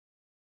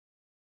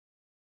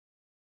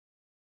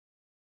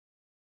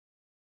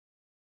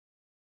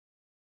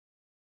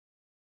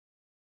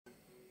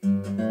Where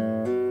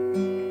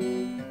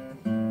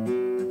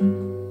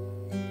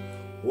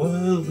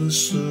the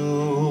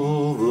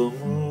silver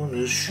moon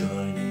is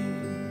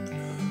shining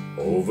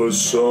over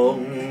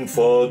some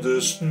far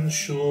distant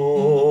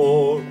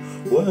shore,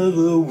 where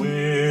the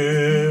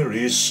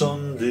weary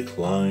sun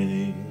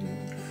declining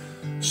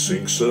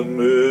sinks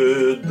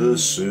amid the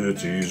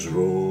city's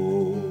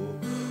roar,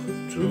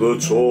 to the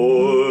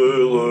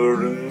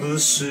toiler in the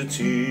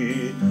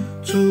city,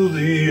 to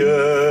the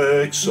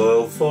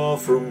exile far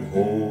from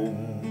home,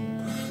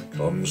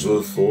 comes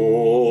the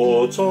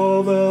thought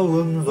of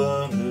Ellan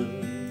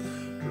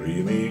Vannin,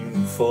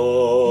 dreaming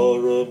far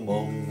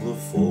among the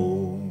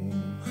foam.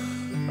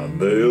 And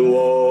they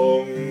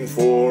long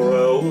for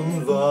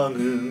Ellan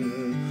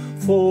Vannin,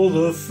 for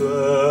the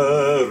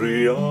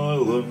fairy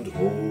island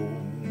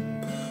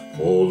home,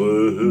 for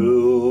the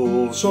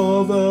hills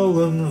of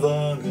Ellan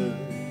Vannin,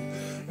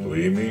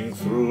 gleaming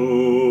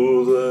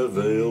through their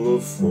veil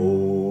of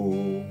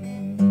foam.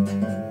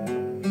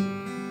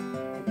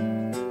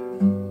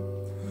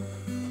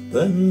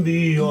 Then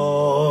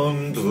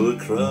beyond the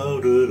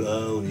crowded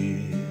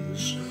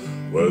alleys,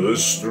 where the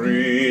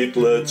street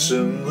lets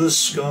in the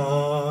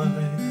sky,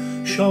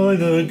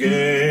 shine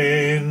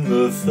again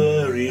the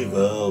fairy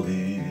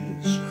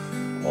valleys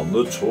on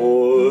the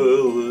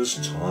toiler's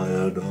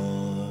tired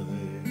eye.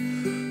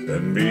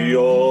 Then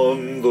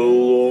beyond the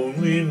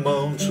lonely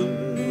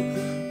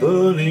mountain,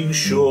 burning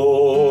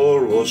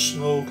shore or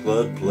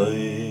snow-clad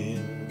plain,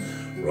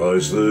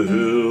 rise the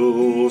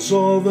hills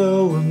of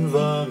Ellan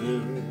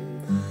Vannin,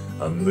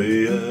 and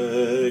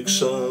the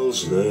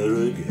exiles there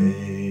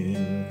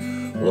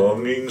again,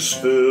 longing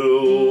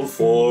still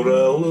for